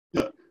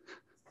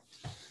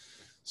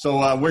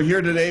So we're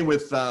here today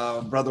with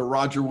Brother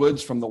Roger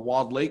Woods from the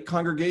Walled Lake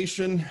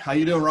congregation. How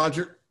you doing,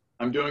 Roger?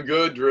 I'm doing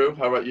good, Drew.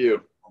 How about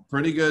you?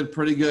 Pretty good,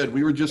 pretty good.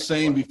 We were just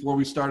saying before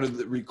we started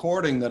the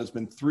recording that it's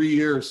been 3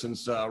 years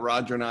since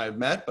Roger and I have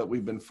met, but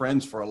we've been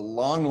friends for a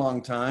long,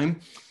 long time.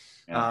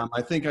 Yeah.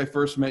 I think I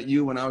first met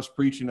you when I was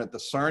preaching at the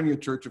Sarnia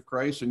Church of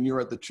Christ, and you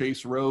were at the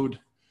Chase Road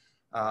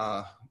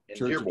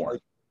Church of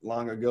Christ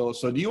long ago.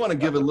 So do you want to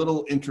give a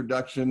little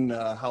introduction,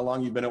 how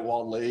long you've been at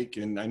Walled Lake?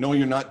 And I know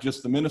you're not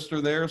just the minister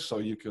there, so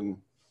you can.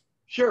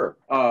 Sure.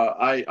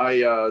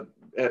 I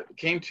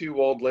came to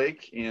Walled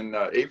Lake in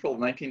April of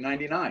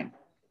 1999.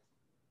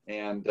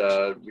 And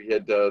we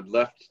had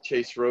left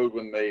Chase Road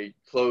when they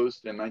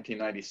closed in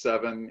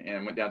 1997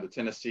 and went down to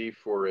Tennessee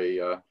for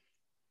a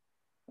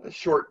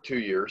short 2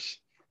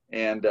 years.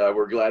 And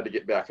we're glad to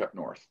get back up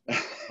north.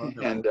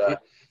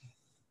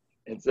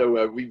 And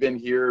so we've been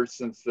here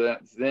since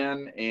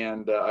then,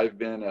 and I've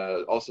been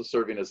also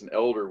serving as an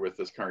elder with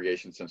this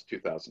congregation since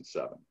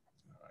 2007. All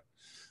right.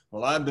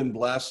 Well, I've been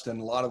blessed,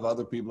 and a lot of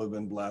other people have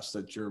been blessed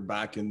that you're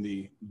back in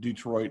the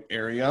Detroit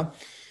area.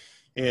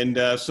 And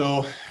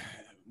so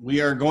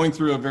we are going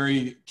through a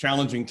very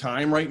challenging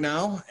time right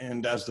now,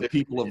 and as the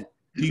people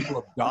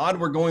of God,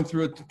 we're going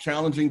through a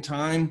challenging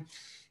time.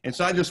 And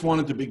so I just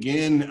wanted to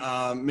begin,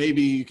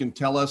 maybe you can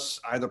tell us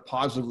either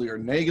positively or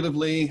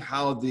negatively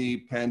how the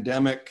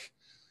pandemic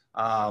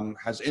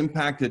has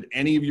impacted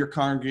any of your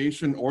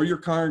congregation or your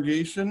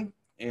congregation,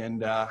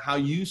 and how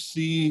you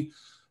see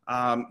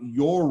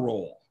your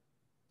role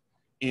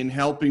in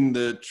helping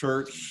the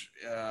church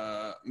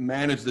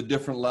manage the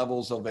different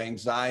levels of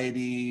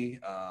anxiety,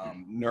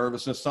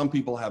 nervousness. Some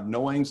people have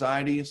no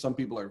anxiety. Some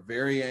people are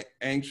very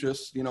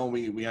anxious. You know,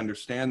 we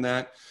understand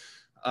that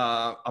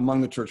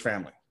among the church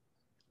family.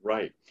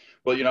 Right.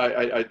 Well, you know,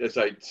 I as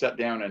I sat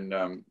down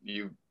and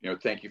you know,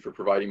 thank you for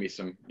providing me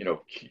some, you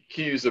know,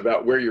 cues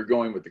about where you're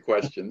going with the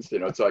questions, you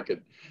know, so I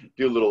could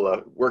do a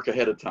little work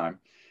ahead of time.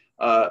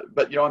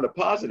 But, you know, on the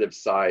positive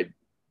side,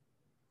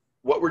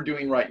 what we're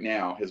doing right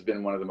now has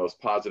been one of the most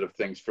positive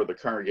things for the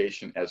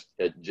congregation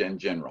in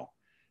general.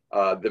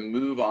 The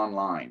move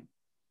online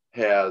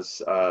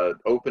has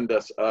opened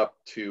us up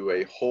to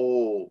a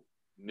whole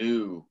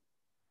new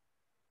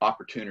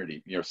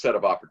opportunity, you know, set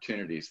of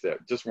opportunities that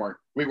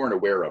we weren't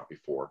aware of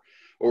before,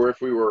 or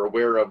if we were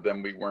aware of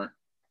them, we weren't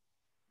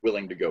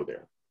willing to go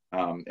there.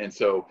 And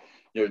so,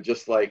 you know,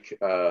 just like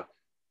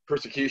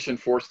persecution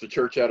forced the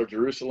church out of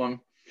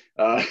Jerusalem,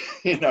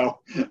 you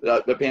know,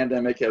 the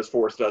pandemic has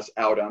forced us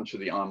out onto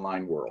the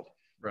online world.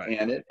 Right.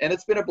 And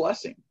it's been a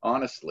blessing,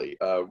 honestly.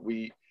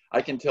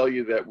 I can tell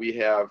you that we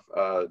have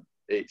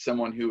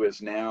someone who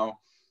is now,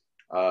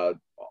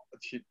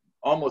 she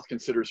almost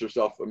considers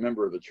herself a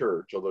member of the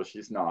church, although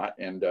she's not,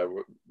 and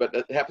but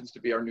that happens to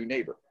be our new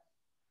neighbor.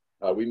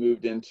 We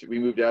moved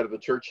out of the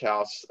church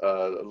house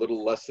a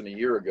little less than a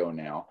year ago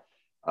now,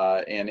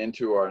 and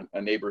into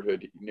a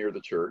neighborhood near the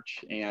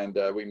church, and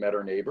we met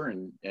our neighbor,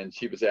 and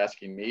she was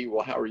asking me,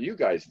 well, how are you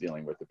guys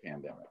dealing with the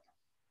pandemic?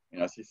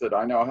 You know, she said,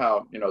 I know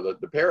how, you know,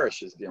 the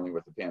parish is dealing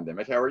with the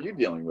pandemic. How are you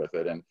dealing with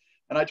it? And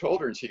I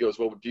told her, and she goes,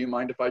 well, do you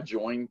mind if I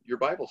join your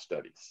Bible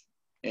studies?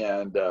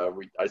 And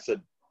I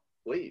said,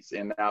 please.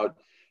 And now,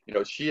 you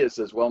know, she is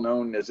as well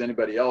known as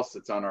anybody else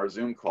that's on our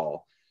Zoom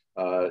call.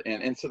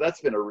 And so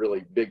that's been a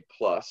really big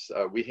plus.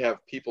 We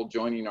have people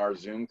joining our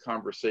Zoom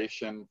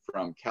conversation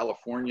from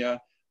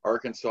California,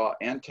 Arkansas,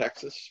 and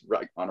Texas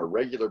on a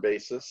regular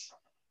basis,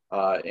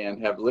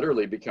 and have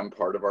literally become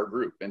part of our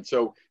group. And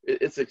so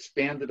it's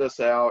expanded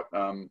us out.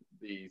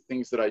 The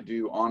things that I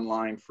do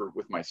online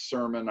with my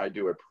sermon, I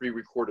do a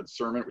pre-recorded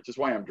sermon, which is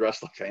why I'm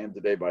dressed like I am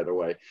today, by the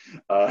way.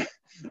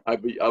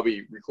 I'll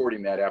be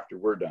recording that after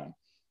we're done.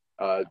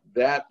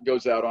 That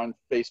goes out on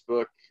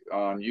Facebook,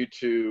 on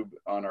YouTube,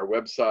 on our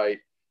website,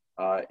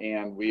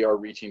 and we are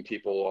reaching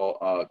people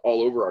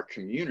all over our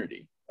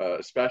community,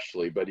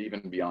 especially, but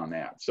even beyond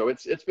that. So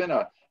it's been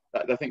I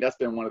think that's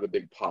been one of the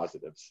big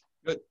positives.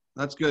 Good.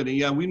 That's good. And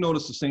yeah, we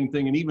noticed the same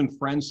thing. And even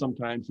friends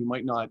sometimes who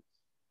might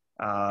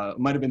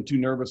have been too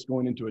nervous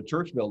going into a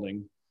church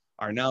building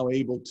are now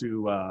able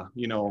to,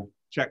 you know,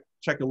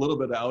 check a little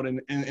bit out, and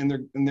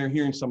they're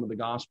hearing some of the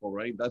gospel,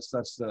 right? That's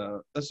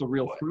the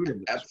real fruit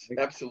of this.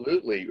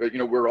 Absolutely. You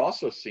know, we're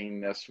also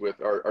seeing this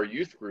with our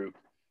youth group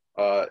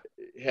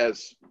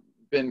has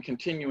been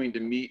continuing to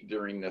meet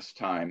during this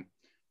time,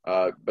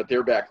 but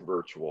they're back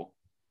virtual.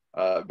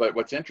 But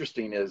what's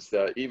interesting is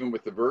that even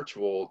with the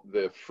virtual,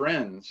 the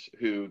friends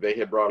who they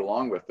had brought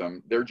along with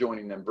them, they're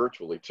joining them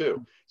virtually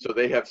too. So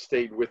they have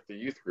stayed with the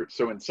youth group.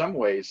 So in some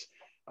ways,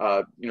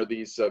 you know,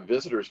 these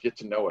visitors get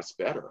to know us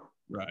better.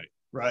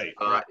 Right.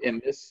 In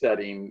this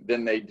setting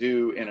than they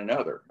do in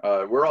another.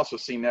 We're also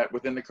seeing that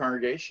within the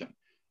congregation,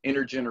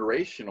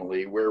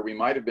 intergenerationally, where we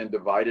might have been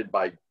divided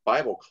by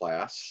Bible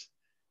class,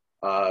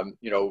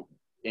 you know,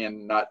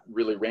 and not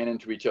really ran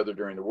into each other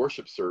during the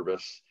worship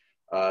service.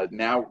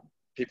 Now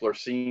people are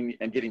seeing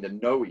and getting to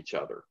know each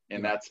other,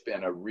 and that's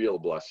been a real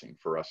blessing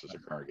for us as a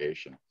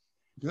congregation.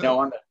 Good.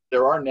 Now,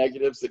 there are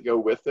negatives that go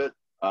with it.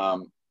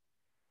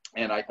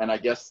 I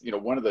guess,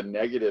 one of the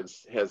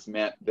negatives has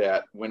meant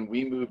that when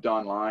we moved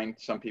online,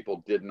 some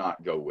people did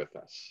not go with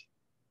us.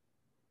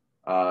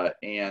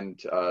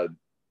 And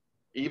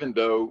even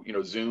though,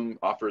 Zoom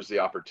offers the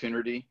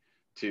opportunity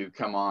to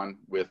come on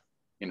with,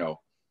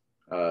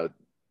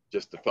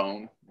 just the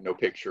phone, no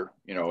picture,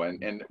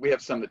 and we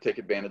have some that take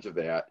advantage of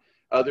that.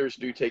 Others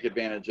do take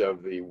advantage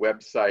of the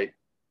website,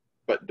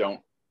 but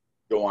don't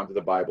go on to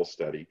the Bible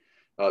study.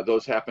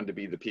 Those happen to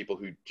be the people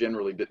who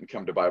generally didn't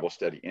come to Bible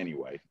study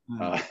anyway.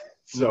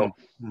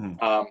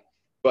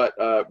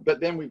 But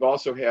then we've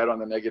also had, on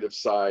the negative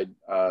side,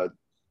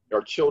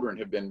 our children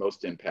have been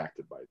most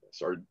impacted by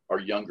this. Our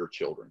younger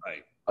children,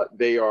 right?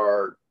 They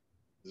are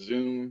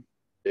Zoom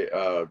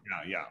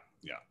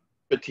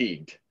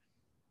fatigued,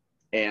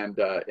 and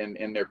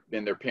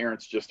their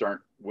parents just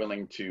aren't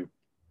willing to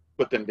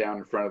put them down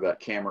in front of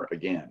that camera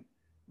again.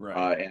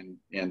 Right.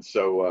 And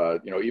so,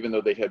 even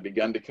though they had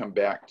begun to come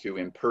back to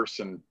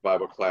in-person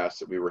Bible class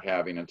that we were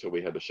having until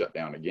we had to shut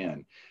down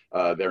again,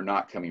 they're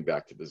not coming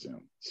back to the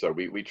Zoom. So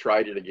we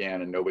tried it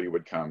again and nobody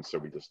would come.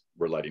 So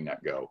we're letting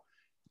that go.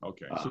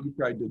 Okay. So you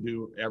tried to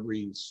do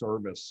every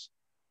service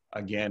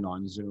again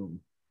on Zoom,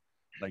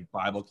 like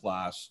Bible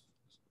class,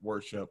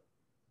 worship.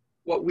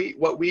 What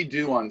we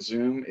do on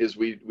Zoom is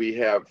we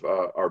have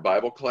our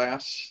Bible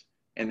class,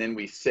 and then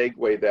we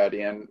segue that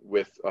in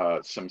with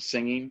some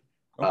singing.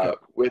 Okay.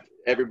 With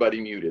everybody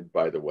muted,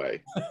 by the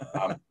way.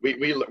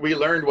 We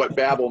learned what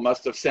Babel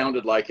must have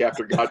sounded like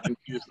after God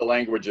confused the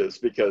languages,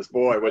 because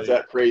boy, was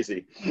that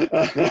crazy.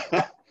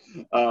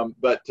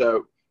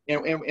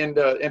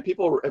 And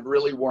people have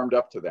really warmed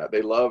up to that.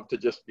 They love to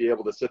just be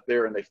able to sit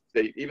there, and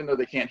they even though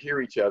they can't hear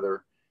each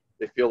other,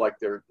 they feel like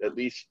they're at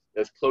least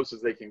as close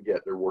as they can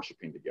get. They're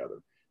worshiping together.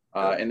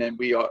 And then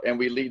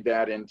we lead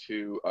that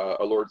into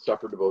a Lord's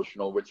Supper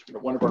devotional, which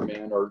one of our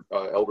men or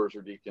elders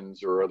or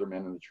deacons or other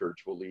men in the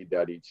church will lead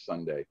that each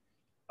Sunday.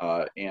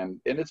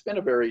 And it's been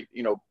a very,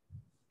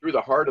 through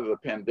the heart of the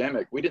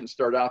pandemic, we didn't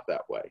start out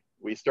that way.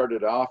 We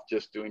started off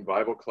just doing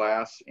Bible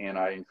class, and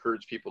I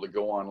encourage people to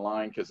go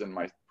online, because in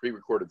my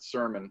pre-recorded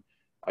sermon,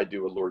 I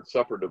do a Lord's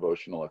Supper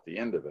devotional at the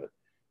end of it.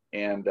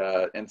 And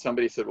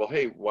somebody said, well,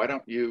 hey, why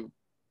don't you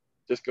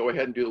just go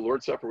ahead and do the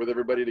Lord's Supper with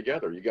everybody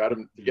together? You got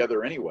them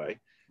together anyway.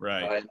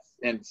 Right.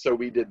 And so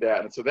we did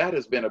that. And so that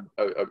has been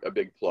a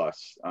big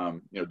plus,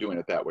 doing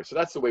it that way. So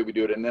that's the way we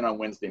do it. And then on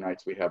Wednesday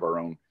nights, we have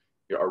our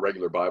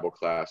regular Bible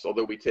class.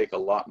 Although we take a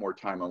lot more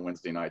time on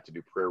Wednesday night to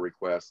do prayer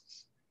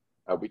requests,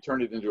 we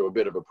turn it into a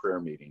bit of a prayer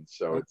meeting.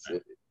 So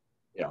Okay.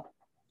 Okay,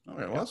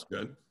 well, that's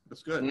good.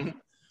 That's good.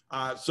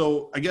 Mm-hmm.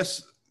 So I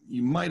guess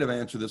you might have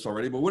answered this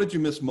already, but what did you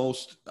miss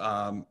most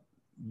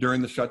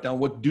during the shutdown?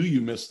 What do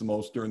you miss the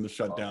most during the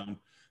shutdown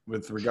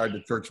with regard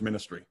to church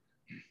ministry?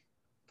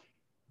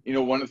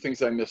 One of the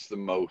things I miss the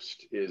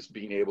most is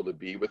being able to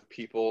be with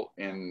people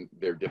in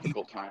their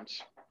difficult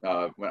times.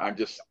 When I'm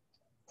just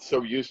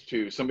so used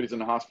to somebody's in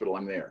the hospital,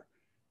 I'm there.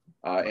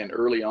 And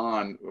early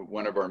on,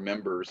 one of our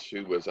members,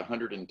 who was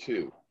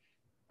 102,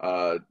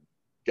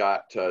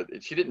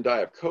 she didn't die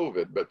of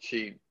COVID, but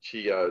she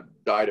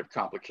died of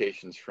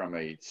complications from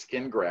a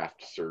skin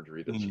graft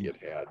surgery that she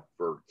had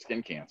for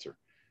skin cancer.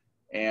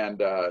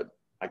 And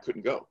I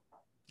couldn't go.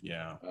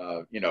 Yeah.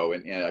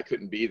 And I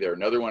couldn't be there.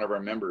 Another one of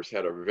our members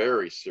had a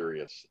very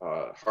serious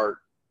heart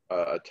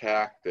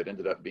attack that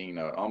ended up being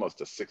almost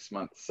a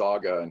 6-month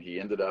saga, and he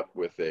ended up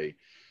with a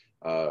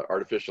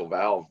artificial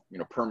valve,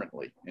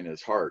 permanently in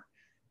his heart.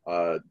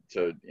 And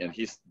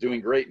he's doing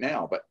great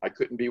now, but I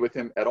couldn't be with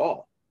him at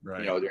all.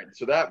 Right.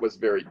 So that was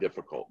very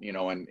difficult.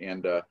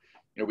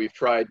 And we've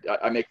tried.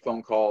 I make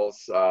phone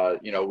calls.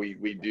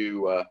 We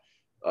do.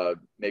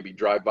 Maybe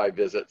drive-by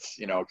visits,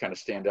 kind of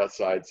stand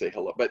outside, say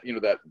hello, but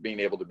that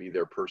being able to be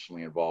there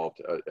personally involved,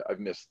 I've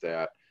missed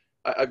that.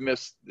 I've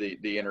missed the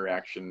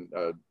interaction,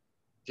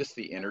 just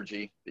the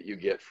energy that you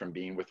get from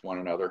being with one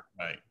another.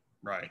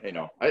 Right.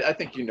 I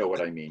think you know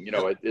what I mean.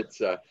 It's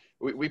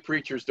we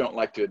preachers don't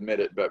like to admit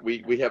it, but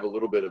we have a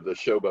little bit of the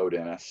showboat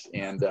in us,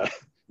 and I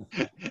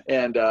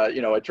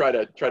try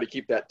to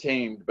keep that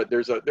tamed. But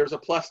there's a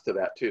plus to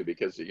that too,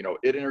 because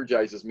it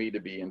energizes me to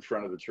be in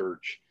front of the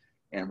church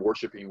and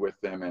worshiping with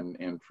them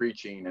and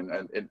preaching,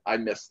 and I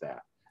miss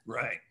that.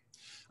 Right.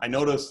 I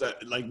noticed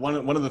that, like, one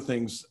of the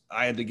things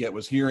I had to get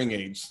was hearing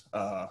aids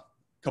a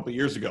couple of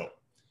years ago,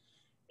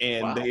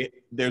 and wow.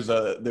 There's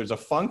a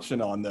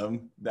function on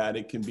them that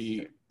it can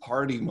be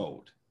party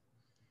mode.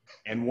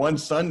 And one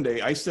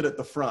Sunday I sit at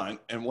the front,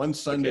 and one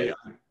Sunday I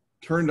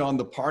turned on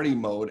the party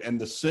mode, and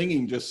the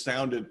singing just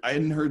sounded. I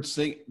hadn't heard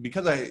sing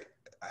because I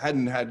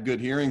hadn't had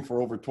good hearing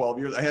for over 12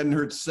 years. I hadn't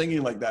heard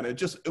singing like that.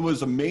 It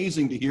was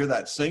amazing to hear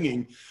that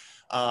singing.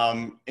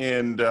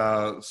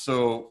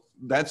 So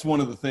that's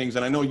one of the things.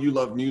 And I know you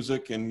love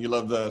music and you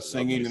love the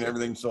singing and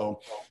everything.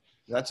 So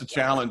that's a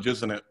challenge,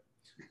 isn't it?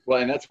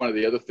 Well, and that's one of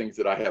the other things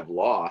that I have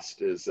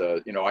lost is,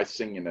 I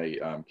sing in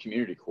a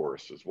community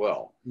chorus as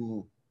well.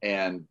 Mm-hmm.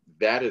 And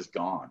that is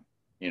gone,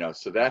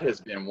 so that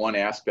has been one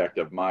aspect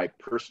of my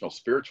personal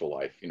spiritual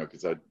life,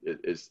 because I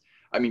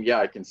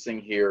can sing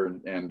here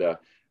and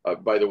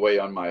by the way,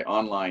 on my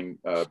online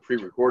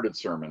pre-recorded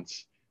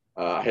sermons,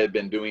 I had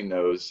been doing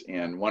those,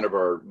 and one of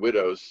our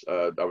widows,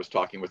 I was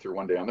talking with her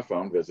one day on the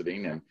phone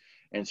visiting,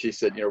 and she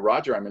said, you know,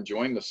 Roger, I'm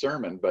enjoying the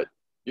sermon, but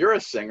you're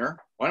a singer.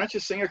 Why don't you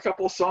sing a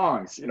couple of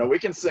songs? You know, we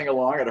can sing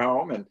along at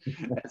home. And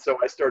so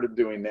I started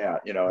doing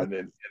that, you know, and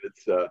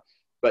it's,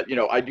 but, you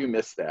know, I do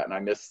miss that. And I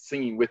miss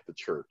singing with the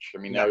church. I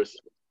mean, there's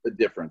the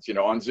difference, you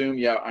know, on Zoom.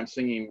 Yeah, I'm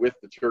singing with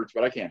the church,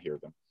 but I can't hear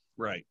them.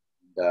 Right.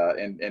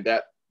 And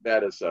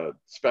that is a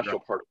special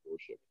part of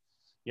worship.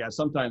 Yeah.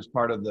 Sometimes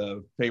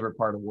favorite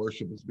part of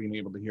worship is being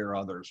able to hear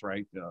others,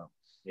 right?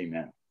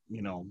 Amen.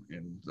 You know,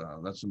 and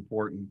that's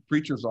important.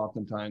 Preachers,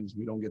 oftentimes,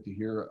 we don't get to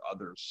hear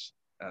others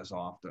as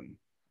often.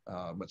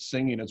 But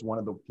singing is one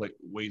of the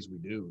ways we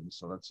do. And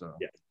so that's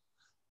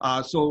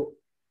so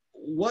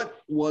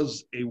what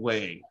was a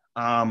way,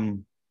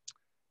 and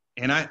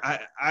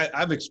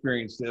I've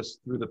experienced this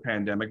through the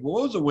pandemic.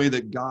 What was a way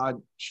that God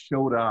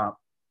showed up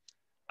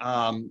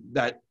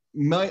that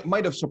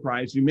might have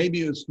surprised you?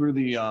 Maybe it was through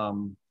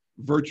the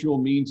virtual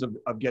means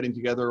of getting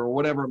together or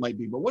whatever it might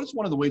be. But what is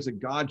one of the ways that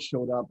God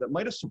showed up that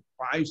might have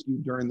surprised you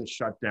during the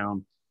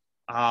shutdown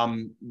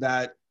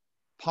that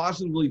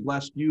positively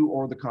blessed you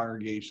or the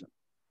congregation?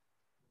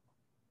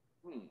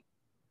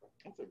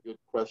 That's a good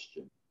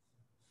question.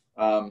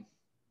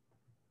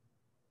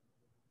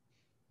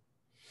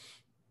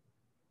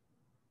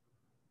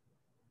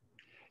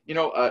 You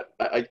know,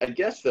 I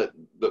guess that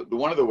the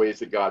one of the ways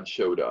that God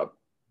showed up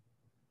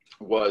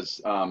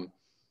was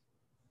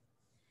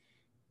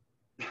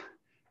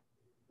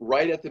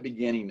right at the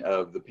beginning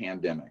of the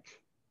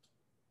pandemic.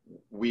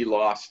 We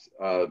lost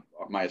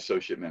my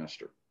associate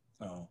minister.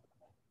 Oh.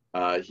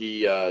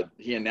 He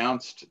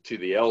announced to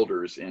the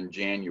elders in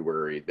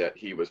January that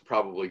he was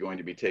probably going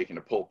to be taking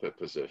a pulpit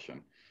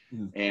position.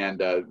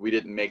 And we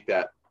didn't make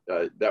that,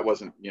 that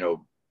wasn't, you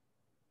know,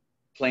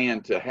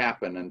 planned to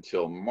happen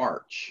until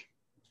March.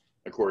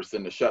 Of course,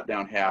 then the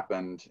shutdown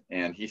happened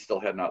and he still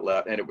had not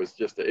left. And it was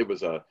just,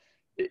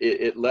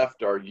 it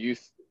left our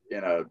youth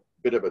in a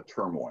bit of a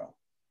turmoil,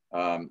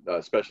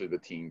 especially the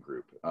teen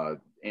group.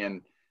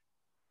 And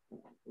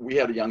we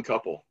had a young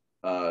couple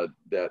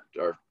that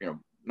are, you know,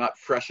 not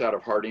fresh out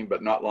of Harding,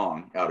 but not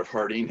long out of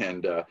Harding,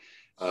 and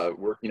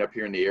working up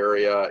here in the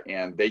area.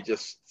 And they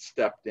just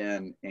stepped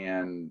in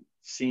and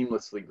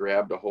seamlessly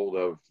grabbed a hold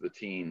of the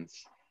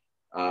teens.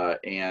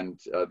 And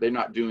they're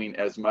not doing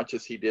as much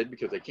as he did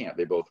because they can't,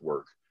 they both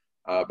work.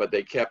 But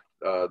they kept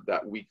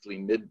that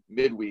weekly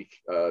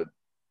midweek,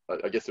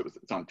 I guess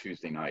it's on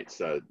Tuesday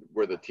nights,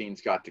 where the teens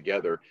got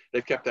together.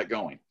 They've kept that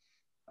going.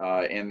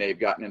 And they've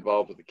gotten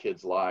involved with the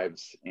kids'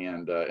 lives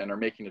and are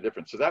making a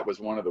difference. So that was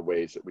one of the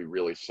ways that we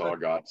really saw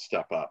God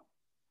step up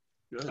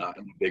in a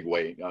big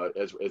way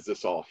as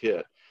this all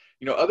hit.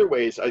 You know, other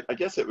ways, I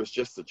guess it was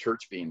just the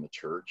church being the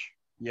church.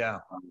 Yeah.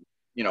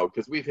 You know,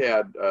 because we've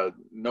had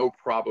no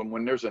problem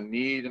when there's a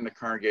need in the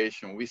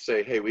congregation. We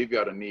say, hey, we've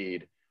got a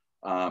need.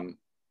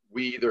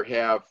 We either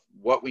have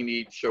what we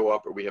need show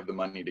up or we have the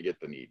money to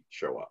get the need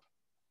show up.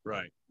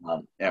 Right.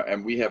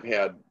 And we have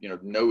had, you know,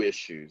 no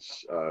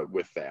issues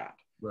with that.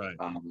 Right.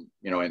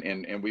 You know,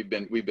 and we've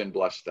been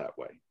blessed that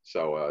way.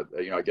 So,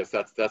 you know, I guess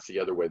that's the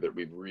other way that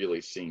we've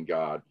really seen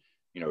God,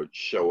 you know,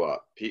 show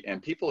up.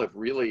 And people have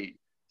really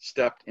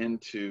stepped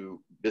into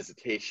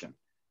visitation.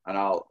 And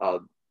I'll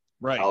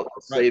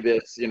say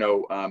this, you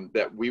know,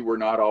 that we were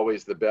not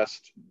always the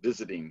best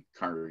visiting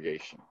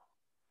congregation.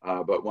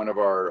 But one of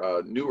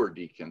our newer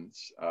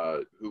deacons,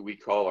 who we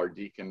call our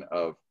deacon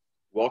of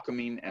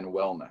welcoming and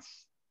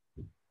wellness,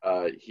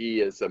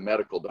 he is a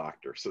medical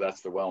doctor, so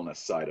that's the wellness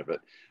side of it.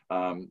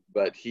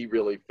 But he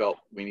really felt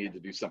we needed to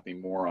do something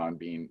more on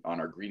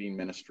our greeting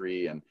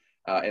ministry, and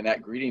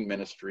that greeting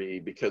ministry,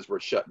 because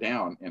we're shut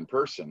down in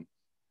person,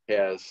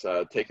 has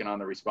taken on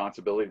the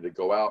responsibility to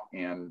go out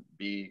and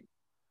be,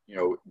 you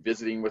know,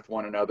 visiting with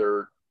one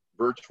another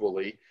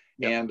virtually.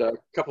 Yep. And a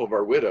couple of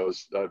our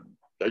widows,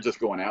 they're just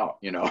going out,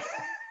 you know.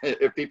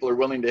 If people are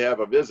willing to have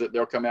a visit,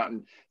 they'll come out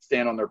and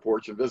stand on their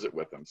porch and visit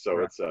with them.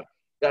 So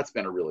that's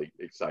been a really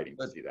exciting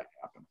to see that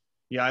happen.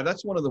 Yeah,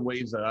 that's one of the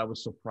ways that I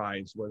was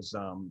surprised was,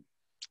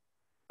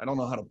 I don't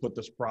know how to put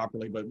this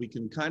properly, but we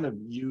can kind of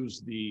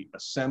use the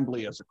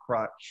assembly as a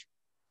crutch.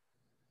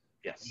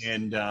 Yes.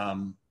 And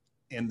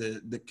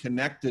the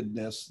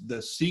connectedness,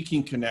 the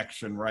seeking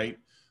connection, right,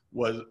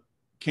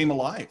 came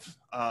alive.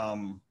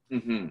 And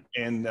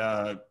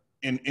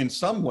in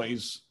some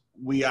ways,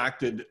 we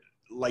acted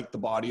like the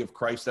body of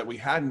Christ that we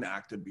hadn't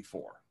acted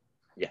before.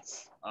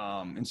 Yes.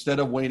 Instead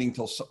of waiting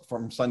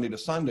from Sunday to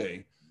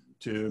Sunday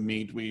to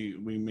meet, we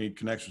made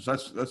connections.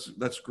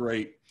 That's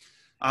great.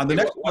 I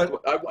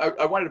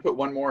wanted to put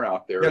one more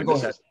out there. Yeah, go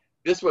ahead.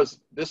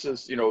 This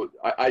is, you know,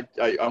 I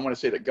want to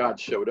say that God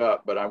showed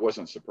up, but I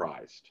wasn't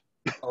surprised.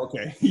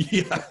 Okay.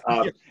 Yeah.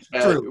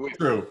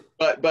 True.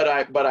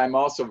 But I'm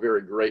also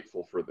very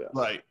grateful for this.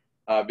 Right.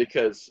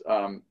 Because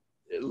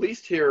at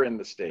least here in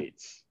the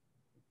States,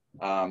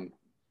 as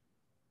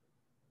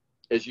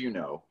you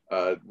know,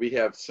 we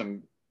have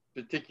some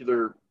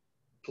particular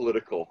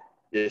political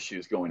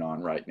issues going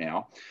on right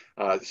now,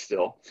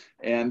 still,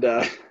 and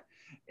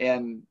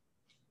And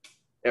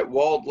at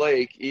Walled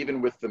Lake,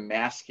 even with the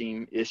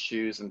masking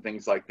issues and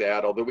things like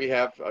that, although we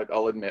have,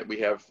 I'll admit, we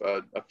have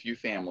a few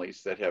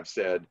families that have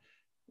said,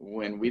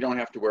 when we don't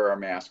have to wear our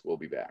mask, we'll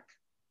be back.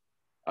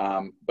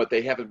 But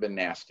they haven't been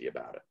nasty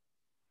about it.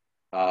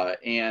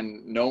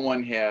 And no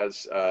one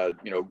has,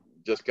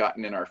 just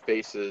gotten in our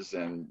faces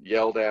and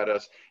yelled at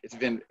us. It's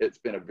been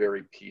a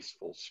very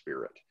peaceful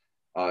spirit.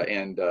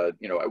 I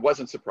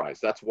wasn't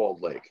surprised. That's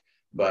Walled Lake.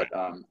 But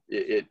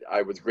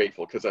I was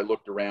grateful because I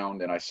looked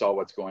around and I saw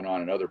what's going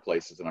on in other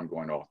places, and I'm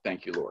going, oh,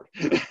 thank you, Lord.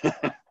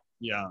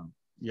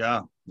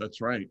 Yeah,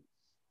 that's right.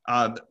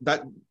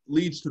 That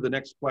leads to the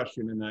next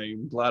question, and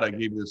I'm glad I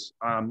gave this.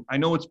 I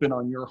know it's been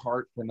on your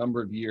heart for a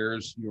number of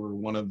years. You're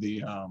one of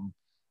the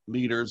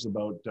leaders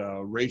about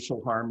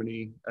racial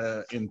harmony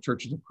in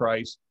Churches of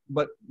Christ,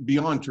 but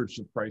beyond Churches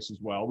of Christ as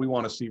well. We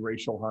want to see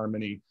racial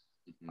harmony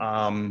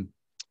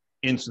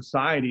in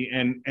society,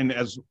 and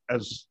as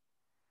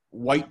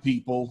white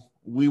people,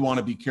 we want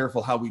to be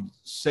careful how we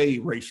say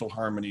racial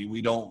harmony.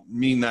 We don't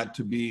mean that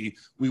to be,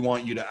 we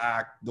want you to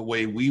act the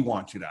way we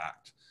want you to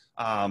act.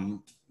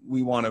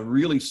 We want to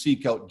really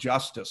seek out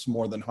justice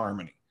more than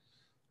harmony.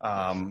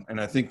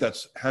 And I think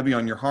that's heavy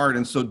on your heart.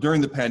 And so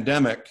during the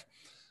pandemic,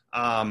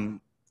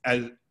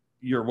 as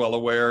you're well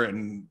aware,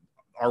 and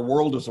our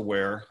world is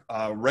aware,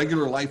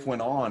 regular life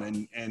went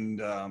on,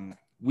 and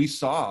we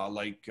saw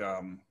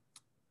the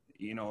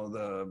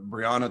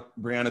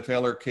Breonna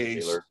Taylor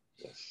case,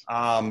 Yes.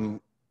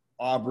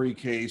 Aubrey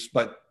case,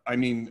 but I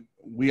mean,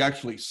 we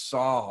actually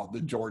saw the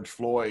George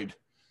Floyd,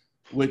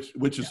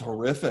 which is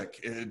horrific.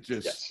 It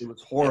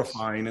was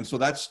horrifying. And so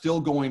that's still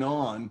going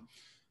on.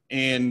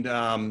 And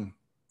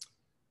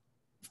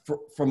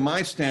from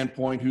my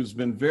standpoint, who's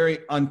been very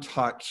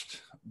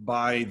untouched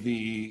by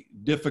the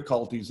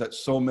difficulties that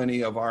so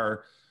many of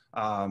our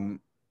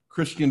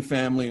Christian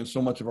family and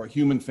so much of our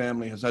human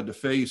family has had to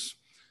face,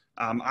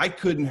 I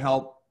couldn't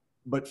help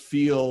but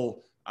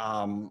feel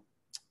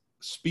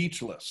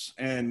speechless.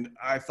 And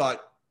I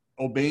thought,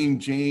 obeying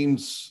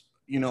James,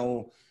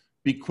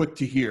 be quick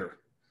to hear.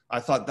 I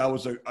thought that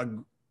was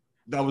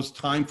that was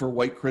time for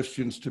white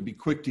Christians to be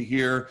quick to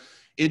hear.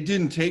 It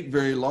didn't take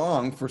very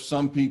long for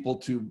some people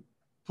to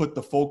put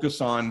the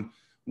focus on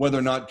whether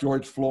or not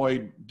George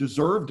Floyd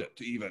deserved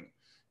it even.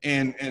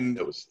 And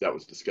that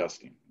was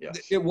disgusting. Yes.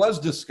 It was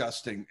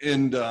disgusting.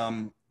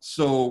 And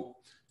so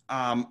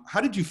how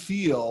did you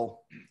feel?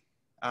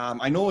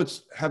 I know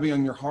it's heavy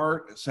on your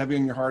heart. It's heavy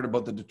on your heart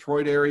about the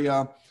Detroit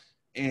area.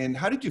 And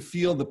how did you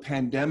feel the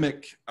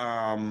pandemic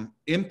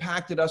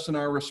impacted us in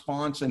our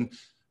response? And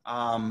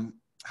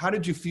how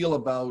did you feel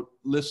about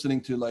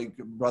listening to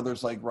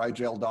brothers like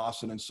Rigel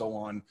Dawson and so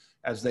on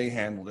as they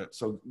handled it?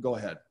 So go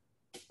ahead.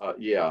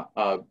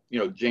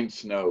 James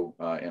Snow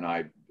and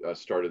I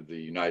started the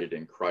United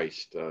in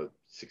Christ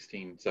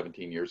 16,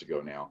 17 years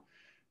ago now.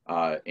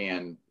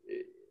 And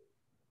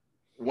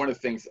one of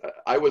the things,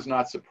 I was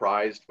not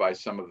surprised by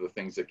some of the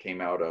things that came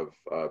out of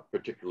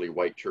particularly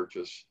white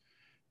churches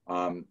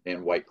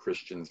and white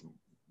Christians'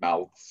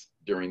 mouths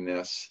during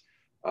this.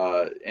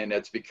 And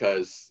that's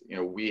because,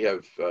 we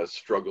have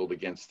struggled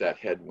against that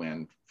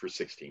headwind for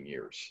 16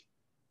 years.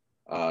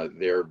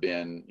 There have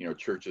been,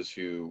 churches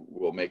who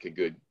will make a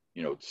good,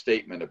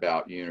 statement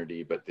about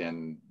unity, but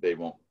then they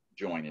won't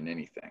join in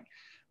anything.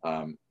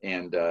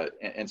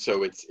 And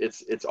so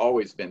it's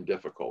always been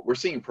difficult. We're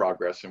seeing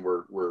progress, and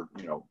we're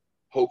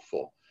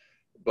hopeful,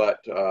 but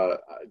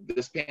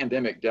this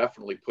pandemic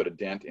definitely put a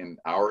dent in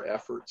our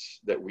efforts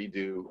that we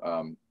do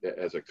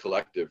as a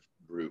collective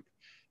group.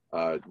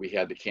 We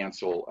had to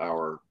cancel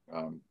our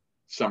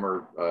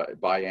summer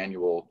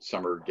biannual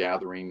summer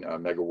gathering,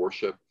 mega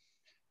worship,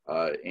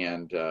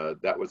 and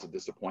that was a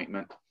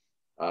disappointment.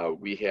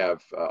 We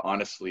have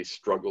honestly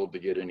struggled to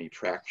get any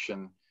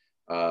traction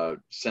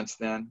since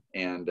then,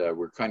 and I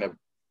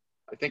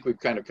think we've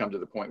kind of come to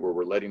the point where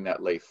we're letting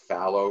that lay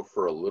fallow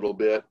for a little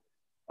bit.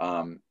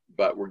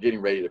 But we're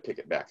getting ready to pick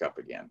it back up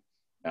again.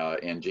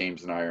 And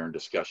James and I are in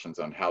discussions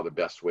on how the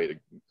best way to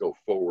go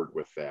forward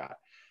with that.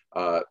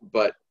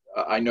 But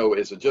I know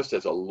just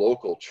as a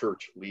local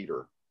church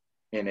leader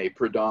in a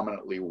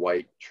predominantly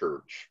white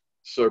church,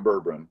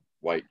 suburban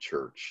white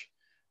church,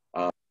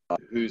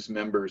 whose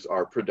members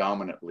are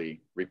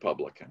predominantly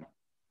Republican.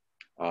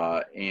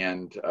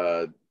 And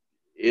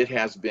it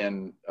has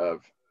been,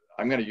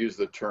 I'm going to use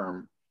the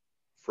term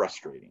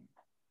frustrating,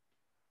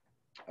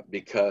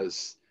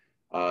 because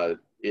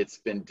it's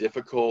been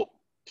difficult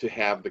to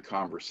have the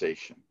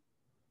conversation.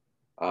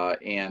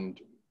 And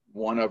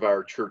one of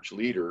our church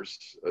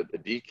leaders, a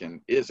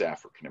deacon, is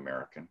African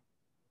American.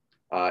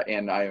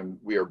 And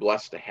we are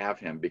blessed to have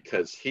him,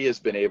 because he has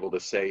been able to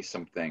say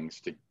some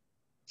things to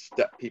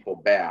step people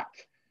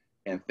back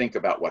and think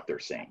about what they're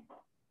saying.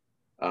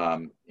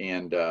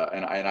 And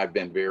I've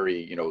been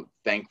very,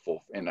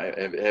 thankful, and I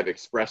have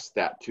expressed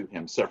that to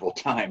him several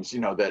times,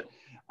 that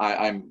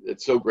I'm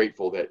so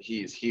grateful that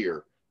he's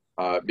here.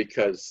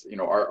 Because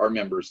our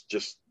members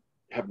just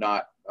have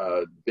not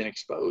been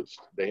exposed.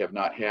 They have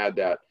not had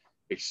that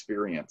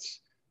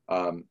experience.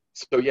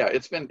 So yeah,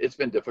 it's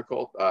been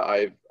difficult.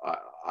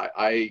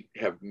 I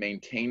have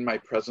maintained my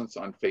presence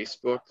on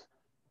Facebook,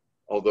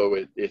 although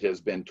it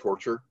has been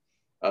torture.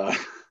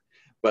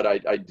 But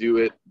I do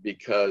it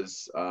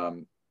because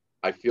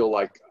I feel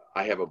like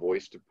I have a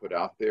voice to put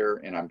out there,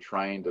 and I'm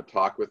trying to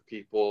talk with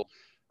people.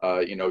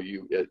 You know,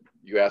 you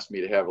asked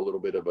me to have a little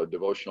bit of a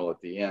devotional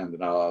at the end,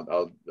 and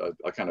I'll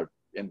kind of,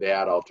 in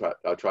that I'll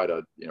try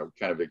to, you know,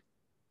 kind of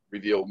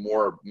reveal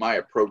more of my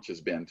approach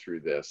has been through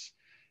this.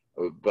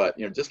 But,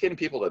 you know, just getting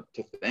people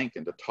to think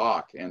and to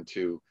talk and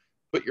to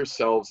put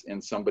yourselves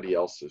in somebody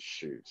else's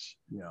shoes.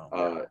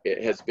 Yeah.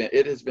 It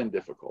has been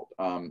difficult.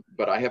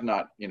 But I have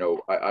not, you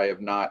know, I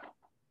have not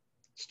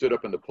stood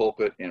up in the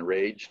pulpit and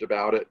raged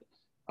about it.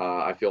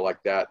 I feel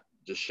like that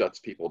just shuts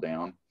people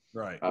down.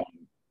 Right.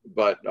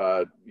 But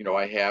you know,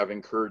 I have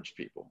encouraged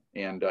people,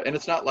 and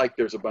it's not like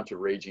there's a bunch of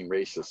raging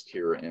racists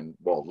here in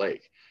Walled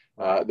Lake.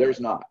 There's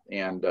not.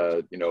 And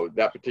you know,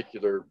 that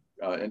particular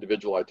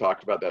individual I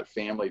talked about, that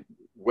family,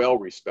 well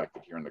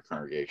respected here in the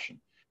congregation.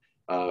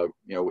 You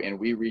know, and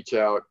we reach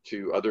out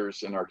to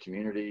others in our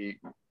community.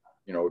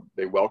 You know,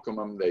 they welcome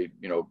them. They,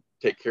 you know,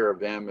 take care of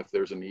them if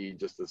there's a need,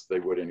 just as they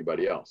would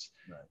anybody else.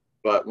 Right.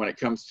 But when it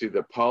comes to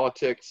the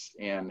politics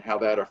and how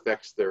that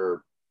affects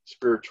their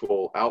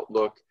spiritual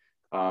outlook,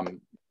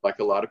 like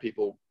a lot of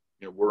people,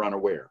 you know, we're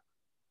unaware.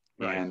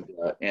 Right.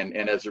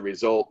 And as a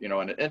result, you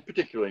know, and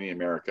particularly in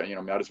America, you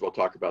know, might as well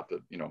talk about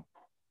the, you know,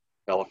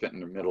 elephant in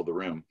the middle of the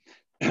room.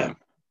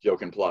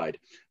 Joke implied.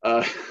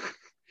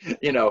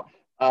 You know,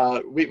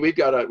 we've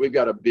got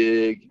a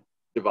big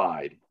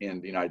divide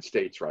in the United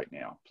States right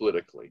now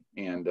politically,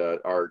 and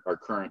our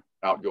current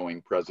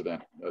outgoing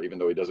president, even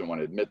though he doesn't want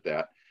to admit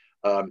that,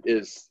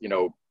 is, you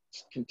know,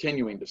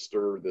 continuing to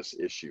stir this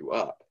issue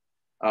up,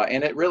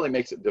 and it really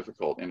makes it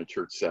difficult in a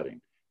church setting.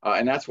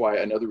 And that's why,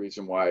 another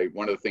reason why,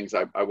 one of the things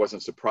I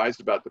wasn't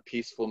surprised about the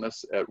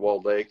peacefulness at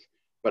Walled Lake,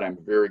 but I'm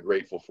very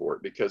grateful for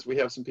it, because we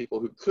have some people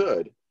who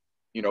could,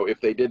 you know,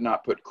 if they did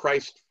not put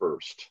Christ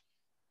first,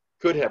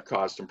 could have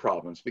caused some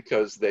problems,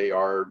 because they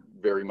are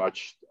very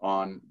much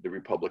on the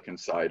Republican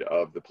side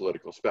of the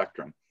political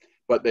spectrum.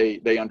 But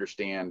they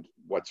understand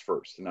what's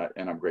first, and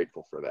I'm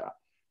grateful for that.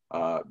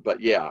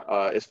 But yeah,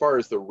 as far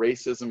as the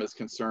racism is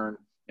concerned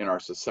in our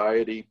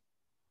society,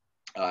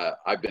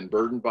 I've been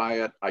burdened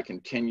by it. I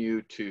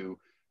continue to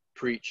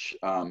preach.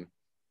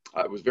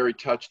 I was very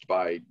touched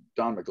by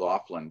Don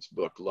McLaughlin's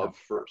book, Love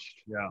First.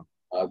 Yeah.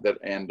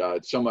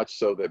 So much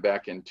so that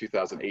back in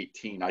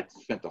 2018, I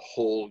spent the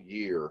whole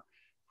year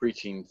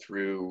preaching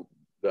through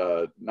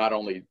not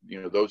only,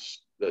 you know,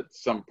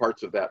 some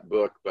parts of that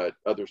book, but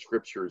other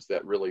scriptures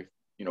that really,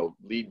 you know,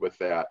 lead with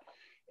that.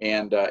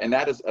 And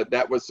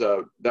that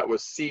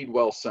was seed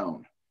well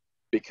sown,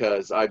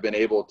 because I've been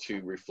able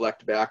to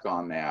reflect back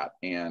on that,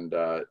 and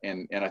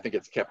I think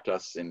it's kept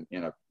us in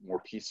a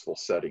more peaceful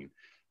setting.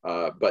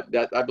 But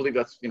I believe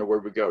that's, you know, where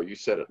we go. You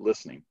said it,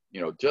 listening.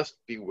 You know, just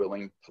be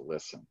willing to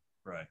listen,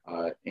 right,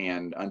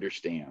 and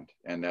understand,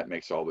 and that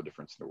makes all the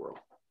difference in the world.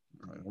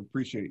 Right. I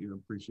appreciate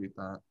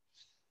that.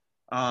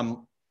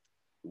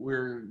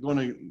 We're going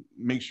to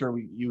make sure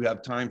you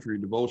have time for your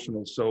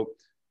devotional. So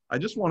I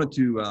just wanted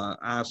to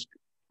ask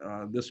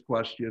this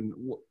question.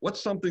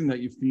 What's something that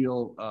you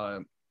feel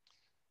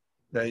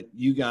that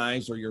you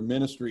guys or your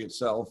ministry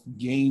itself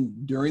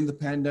gained during the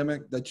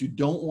pandemic that you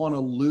don't want to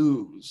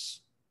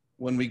lose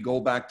when we go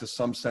back to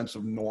some sense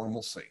of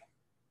normalcy?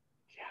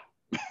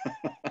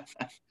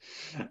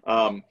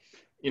 Yeah.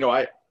 You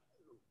know,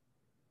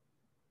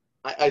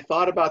 I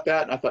thought about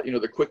that, and I thought, you know,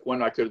 the quick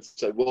one I could have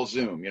said, well,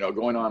 Zoom, you know,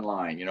 going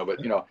online, you know, but,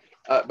 you know,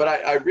 but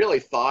I really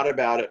thought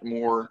about it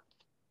more,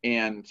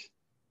 and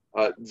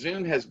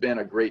Zoom has been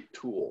a great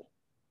tool.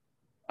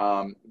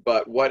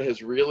 But what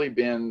has really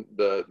been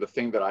the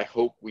thing that I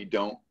hope we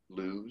don't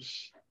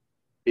lose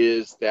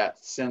is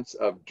that sense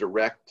of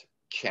direct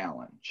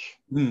challenge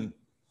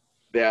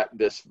that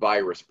this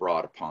virus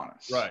brought upon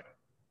us. Right.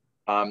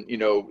 You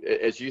know,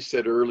 as you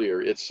said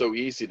earlier, it's so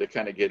easy to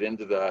kind of get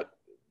into that,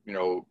 you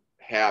know,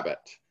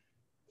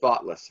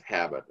 thoughtless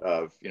habit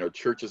of, you know,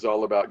 church is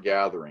all about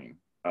gathering,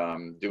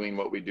 doing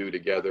what we do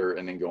together,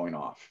 and then going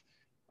off.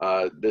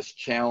 This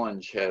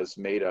challenge has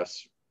made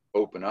us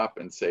open up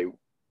and say,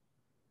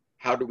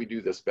 how do we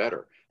do this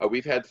better?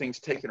 We've had things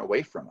taken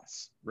away from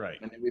us. Right.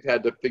 And then we've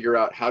had to figure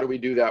out, how do we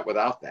do that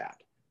without that?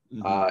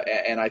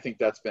 And I think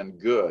that's been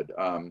good.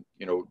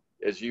 You know,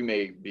 as you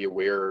may be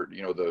aware,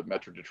 you know, the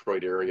Metro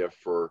Detroit area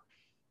for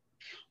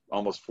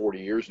almost 40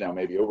 years now,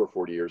 maybe over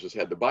 40 years, has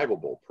had the Bible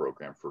Bowl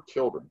program for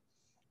children.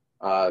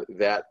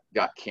 That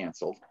got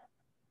canceled.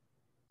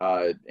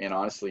 And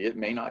honestly, it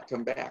may not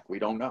come back. We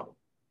don't know.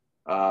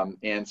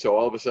 And so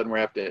all of a sudden we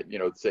have to, you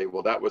know, say,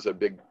 well, that was a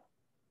big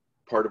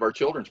part of our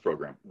children's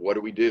program. What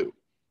do we do?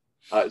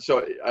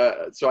 So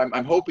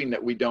I'm hoping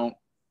that we don't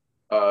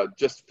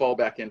just fall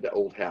back into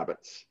old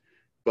habits,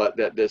 but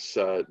that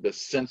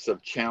this sense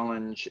of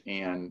challenge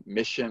and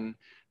mission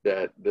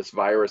that this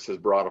virus has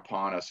brought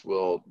upon us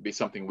will be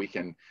something we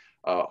can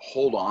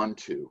hold on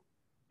to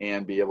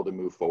and be able to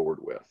move forward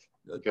with.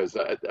 Because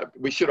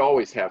we should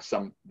always have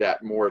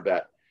more of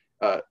that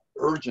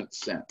urgent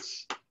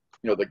sense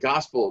the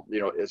gospel,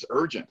 is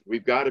urgent.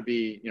 We've got to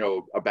be,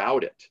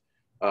 about it.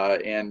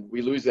 And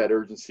we lose that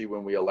urgency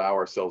when we allow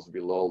ourselves to be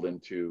lulled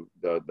into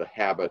the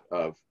habit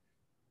of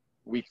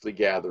weekly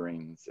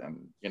gatherings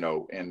and,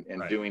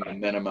 and doing a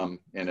minimum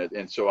in it.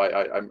 And so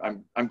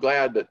I'm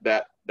glad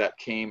that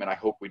came, and I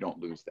hope we don't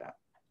lose that.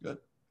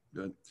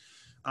 Good.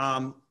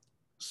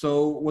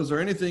 So was there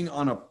anything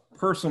on a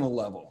personal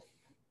level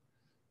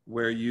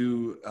where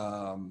you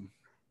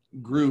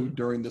grew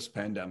during this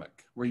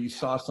pandemic, where you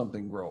saw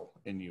something grow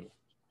in you?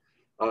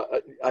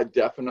 I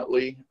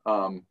definitely,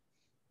 Glenda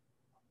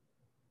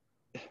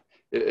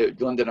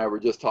and I were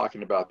just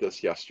talking about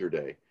this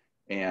yesterday,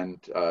 and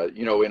I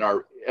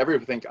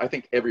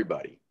think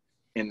everybody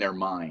in their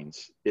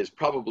minds is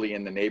probably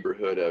in the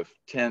neighborhood of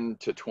 10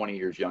 to 20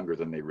 years younger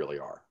than they really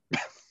are.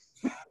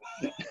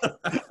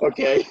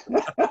 Okay.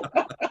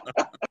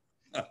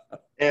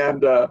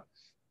 And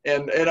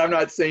I'm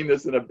not saying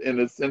this in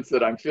a sense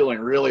that I'm feeling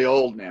really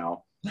old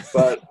now,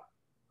 but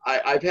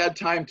I've had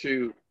time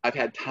to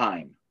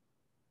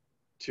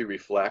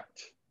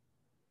reflect,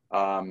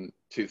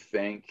 to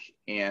think,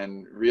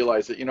 and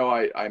realize that,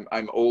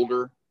 I'm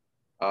older.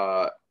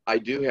 I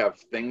do have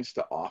things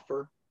to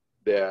offer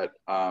that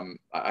I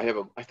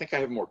think I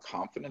have more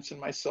confidence in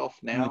myself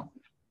now.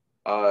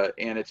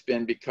 And it's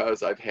been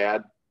because I've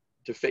had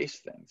to face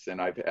things, and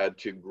I've had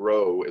to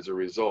grow as a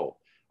result.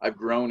 I've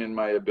grown in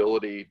my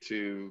ability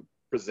to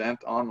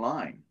present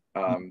online.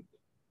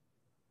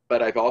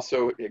 But I've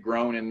also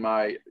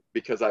grown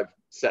because I've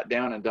sat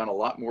down and done a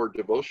lot more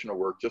devotional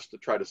work just to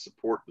try to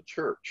support the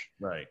church.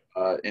 Right.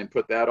 And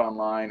put that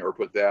online, or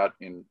put that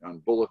on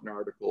bulletin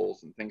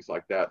articles and things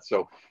like that.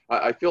 So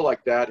I feel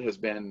like that has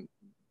been,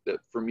 that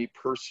for me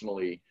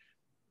personally,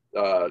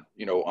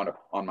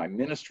 on my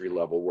ministry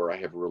level, where I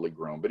have really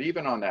grown. But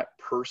even on that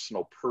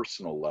personal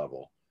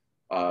level,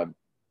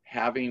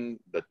 having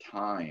the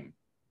time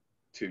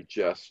to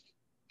just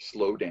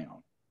slow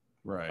down,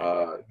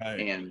 right.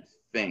 And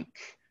think.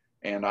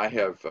 And I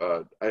have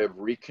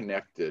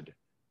reconnected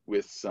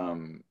with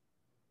some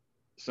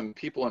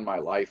people in my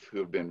life who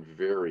have been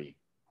very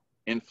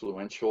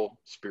influential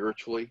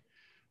spiritually,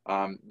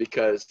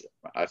 because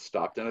I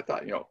stopped and I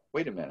thought,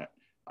 wait a minute,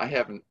 I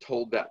haven't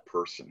told that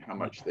person how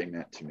much they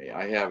meant to me.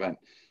 I haven't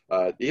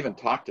even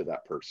talked to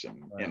that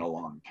person in a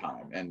long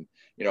time. And,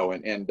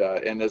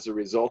 and as a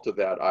result of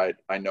that,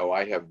 I know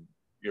I have,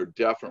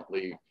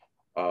 definitely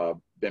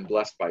been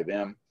blessed by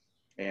them.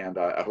 And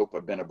I hope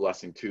I've been a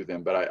blessing to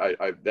them. But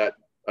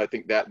I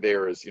think that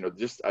there is,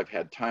 just, I've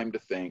had time to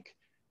think,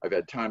 I've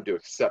had time to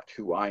accept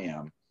who I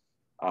am,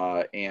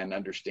 and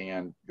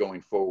understand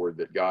going forward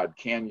that God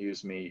can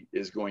use me,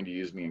 is going to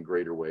use me in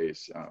greater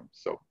ways.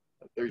 So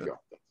there you go.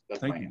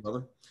 That's Thank you,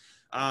 brother.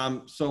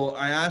 So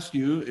I asked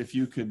you if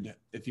you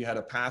had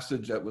a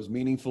passage that was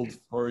meaningful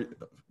to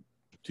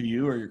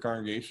you or your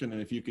congregation,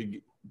 and if you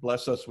could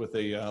bless us with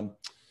a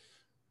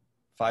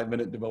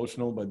 5-minute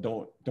devotional, but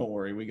don't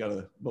worry, we got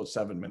about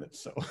 7 minutes.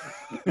 So.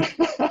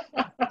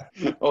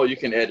 Oh, you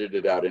can edit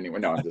it out anyway.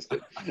 No, I'm just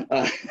kidding.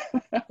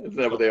 Isn't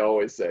that what they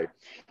always say?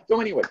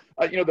 So anyway,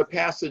 the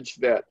passage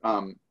that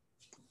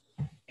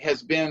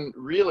has been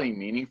really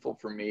meaningful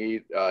for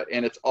me,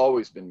 and it's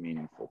always been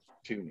meaningful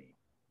to me.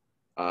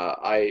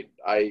 I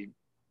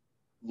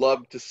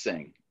love to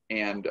sing,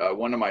 and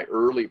one of my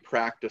early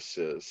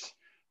practices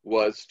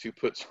was to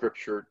put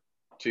scripture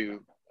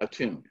to a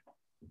tune.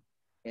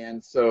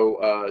 And so,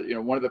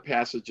 one of the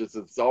passages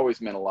that's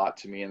always meant a lot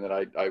to me, and that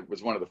I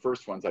was one of the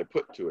first ones I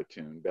put to a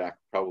tune back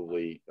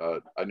probably,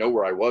 I know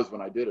where I was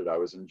when I did it. I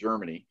was in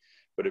Germany,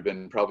 would have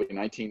been probably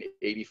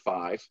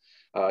 1985,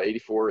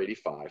 84,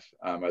 85,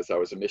 as I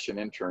was a mission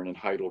intern in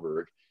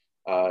Heidelberg.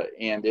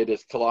 And it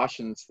is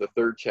Colossians, the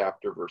 3rd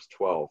chapter, verse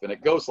 12. And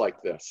it goes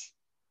like this.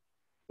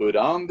 Put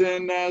on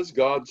then as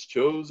God's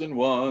chosen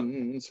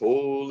ones,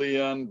 holy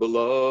and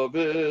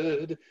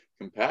beloved,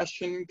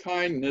 compassion,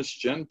 kindness,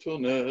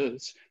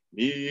 gentleness,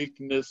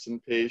 meekness,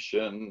 and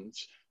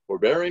patience,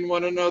 forbearing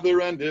one another,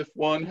 and if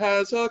one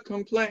has a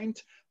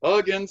complaint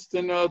against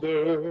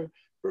another,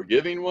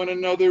 forgiving one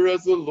another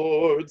as the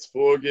Lord's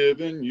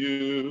forgiven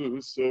you,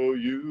 so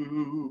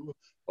you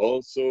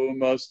also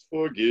must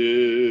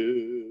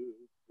forgive.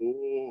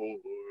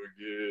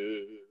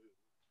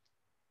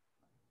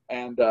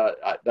 And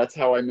that's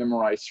how I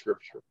memorize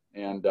scripture.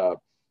 And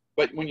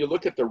but when you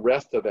look at the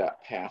rest of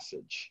that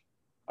passage,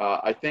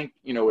 I think,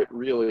 it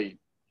really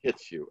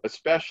hits you,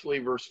 especially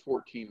verse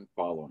 14 and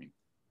following.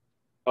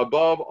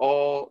 Above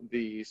all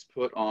these,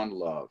 put on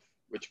love,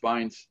 which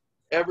binds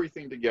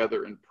everything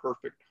together in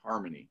perfect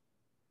harmony.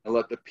 And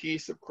let the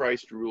peace of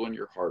Christ rule in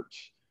your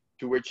hearts,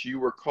 to which you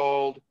were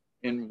called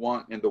in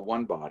the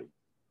one body.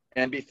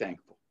 And be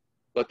thankful.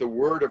 Let the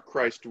word of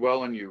Christ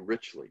dwell in you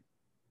richly.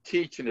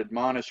 Teach and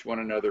admonish one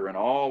another in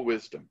all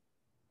wisdom,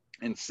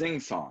 and sing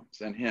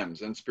psalms and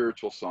hymns and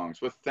spiritual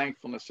songs with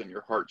thankfulness in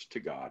your hearts to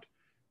God.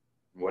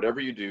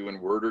 Whatever you do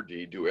in word or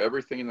deed, do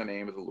everything in the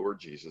name of the Lord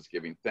Jesus,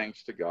 giving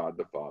thanks to God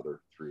the Father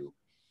through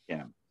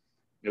him.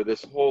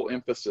 This whole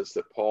emphasis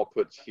that Paul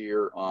puts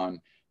here on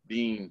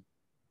being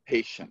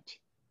patient,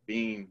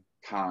 being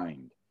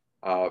kind,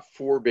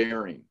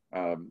 forbearing.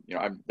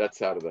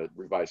 That's out of the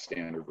Revised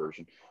Standard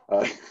Version.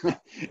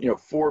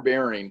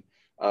 Forbearing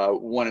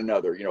one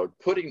another.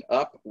 Putting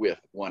up with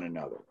one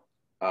another.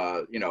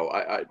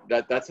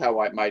 That's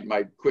how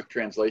my quick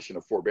translation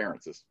of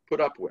forbearance is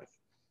put up with.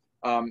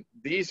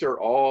 These are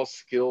all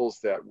skills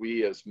that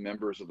we as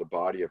members of the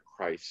body of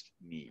Christ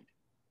need.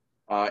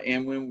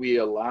 And when we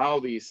allow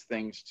these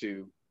things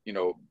to,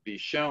 be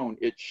shown,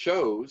 it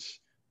shows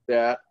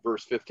that,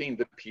 verse 15,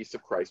 the peace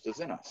of Christ is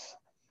in us.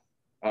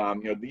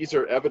 These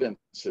are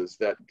evidences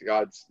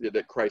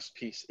that Christ's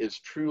peace is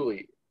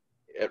truly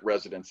at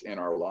residence in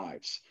our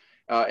lives.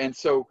 And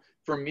so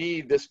for me,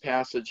 this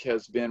passage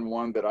has been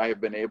one that I have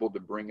been able to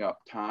bring up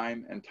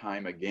time and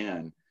time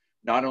again,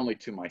 not only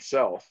to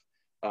myself,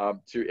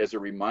 as a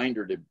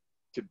reminder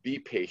to be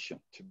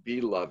patient, to be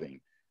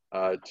loving,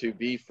 to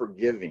be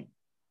forgiving,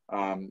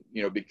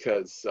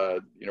 because,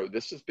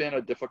 this has been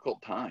a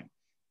difficult time.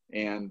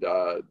 And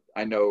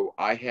I know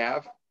I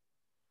have,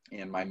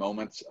 in my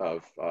moments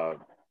of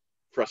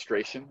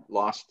frustration,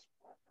 lost,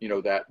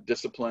 that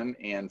discipline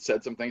and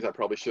said some things I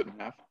probably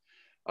shouldn't have.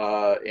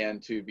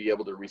 And to be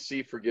able to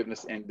receive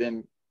forgiveness and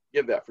then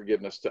give that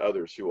forgiveness to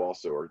others who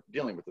also are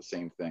dealing with the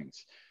same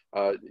things.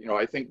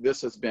 I think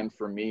this has been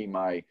for me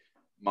my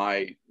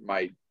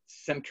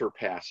center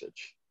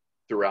passage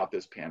throughout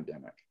this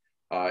pandemic.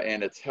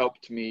 And it's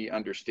helped me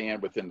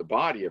understand within the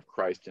body of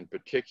Christ in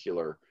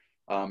particular,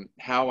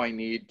 how I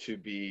need to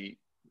be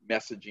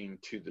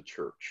messaging to the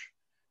church,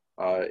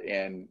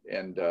 and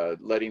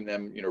letting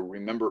them,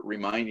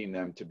 reminding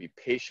them to be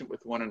patient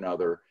with one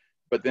another.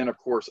 But then, of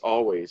course,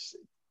 always,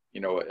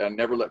 I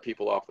never let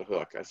people off the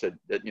hook. I said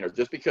that,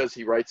 just because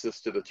he writes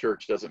this to the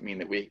church doesn't mean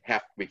that we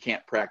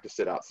can't practice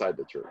it outside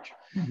the church.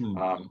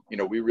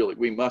 Mm-hmm.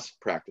 We must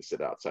practice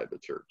it outside the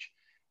church.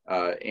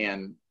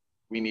 And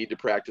we need to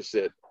practice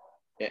it.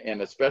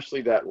 And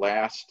especially that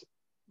last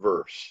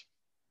verse,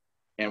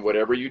 and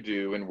whatever you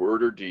do in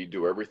word or deed,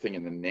 do everything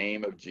in the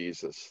name of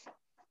Jesus.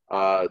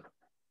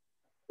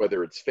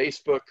 Whether it's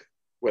Facebook,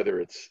 whether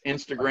it's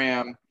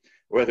Instagram,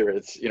 whether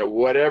it's,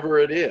 whatever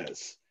it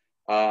is,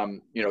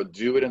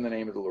 do it in the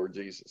name of the Lord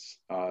Jesus.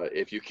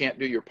 If you can't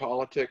do your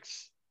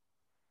politics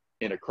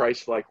in a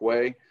Christ-like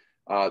way,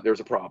 there's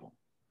a problem.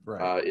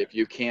 Right. If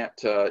you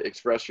can't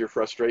express your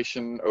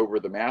frustration over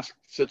the mask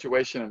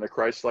situation in a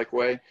Christ-like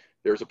way,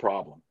 there's a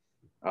problem.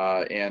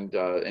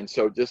 And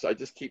so I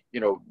just keep,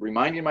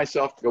 reminding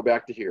myself to go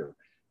back to here,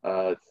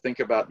 think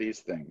about these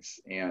things.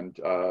 And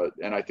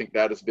I think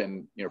that has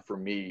been, for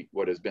me,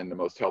 what has been the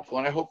most helpful.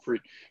 And I hope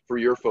for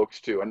your folks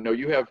too. I know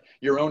you have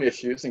your own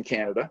issues in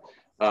Canada.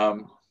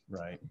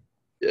 Right.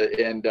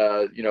 And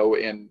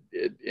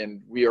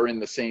we are in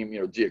the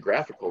same,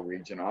 geographical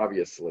region,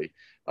 obviously.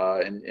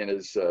 And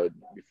as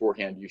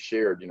beforehand you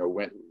shared,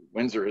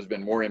 Windsor has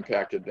been more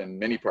impacted than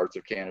many parts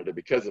of Canada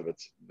because of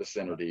its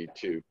vicinity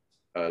to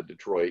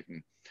Detroit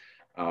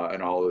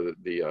and all of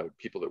the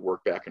people that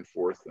work back and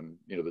forth and,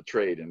 the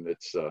trade. And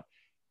it's,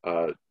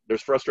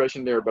 there's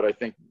frustration there, but I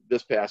think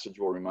this passage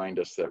will remind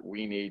us that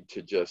we need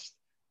to just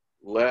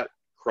let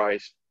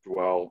Christ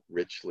dwell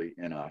richly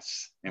in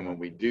us. And when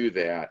we do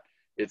that,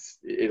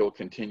 it'll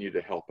continue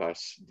to help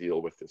us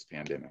deal with this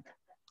pandemic.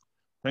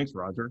 Thanks,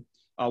 Roger.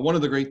 One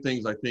of the great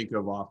things I think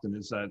of often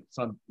is that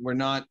we're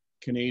not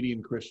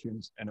Canadian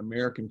Christians and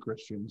American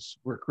Christians.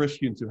 We're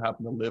Christians who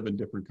happen to live in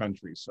different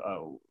countries.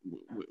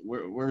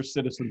 We're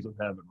citizens of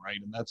heaven, right?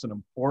 And that's an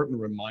important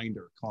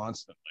reminder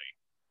constantly.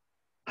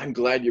 I'm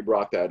glad you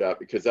brought that up,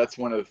 because that's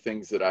one of the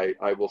things that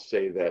I will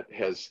say that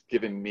has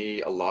given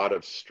me a lot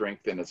of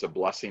strength, and it's a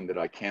blessing that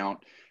I count.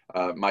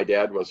 My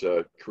dad was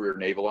a career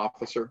naval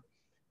officer.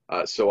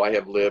 So I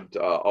have lived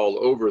all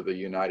over the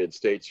United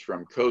States,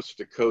 from coast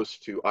to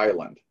coast to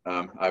island.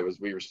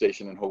 We were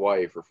stationed in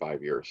Hawaii for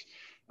 5 years.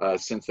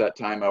 Since that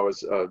time, I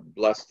was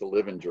blessed to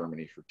live in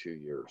Germany for 2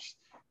 years.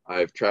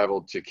 I've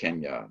traveled to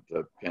Kenya,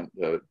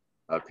 to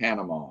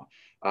Panama.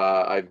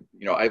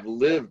 I've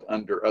lived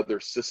under other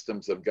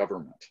systems of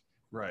government.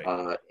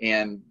 Right.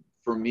 And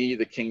for me,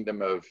 the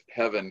kingdom of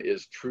heaven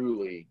is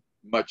truly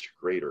much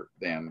greater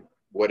than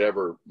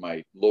whatever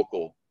my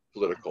local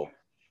political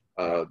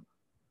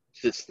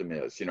system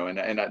is,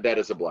 and that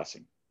is a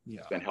blessing.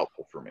 Yeah. It's been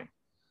helpful for me.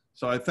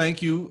 So I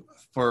thank you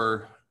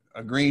for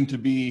agreeing to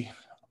be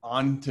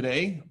on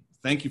today.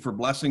 Thank you for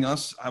blessing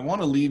us. I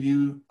want to leave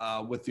you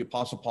with the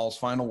Apostle Paul's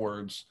final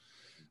words.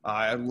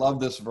 I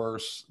love this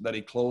verse that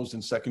he closed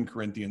in 2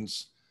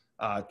 Corinthians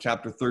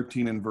chapter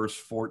 13 and verse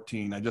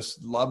 14. I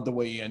just love the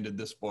way he ended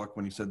this book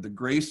when he said, "The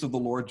grace of the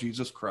Lord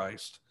Jesus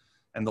Christ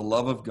and the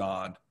love of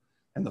God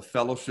and the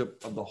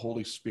fellowship of the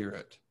Holy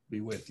Spirit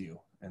be with you."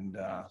 And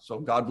so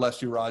God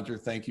bless you, Roger.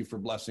 Thank you for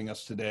blessing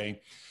us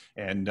today.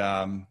 And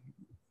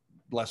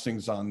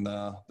blessings on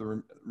the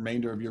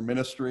remainder of your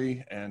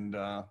ministry, and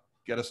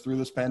get us through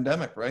this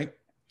pandemic, right?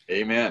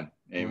 Amen.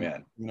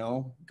 Amen.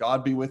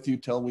 God be with you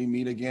till we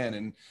meet again.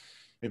 And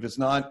if it's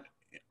not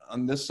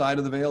on this side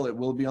of the veil, it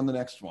will be on the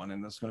next one.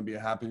 And it's going to be a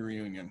happy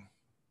reunion.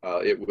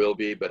 It will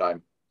be, but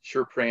I'm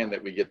sure praying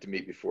that we get to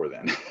meet before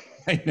then.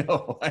 I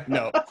know.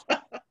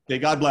 Okay,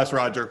 God bless,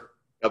 Roger.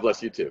 God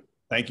bless you too.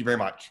 Thank you very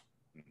much.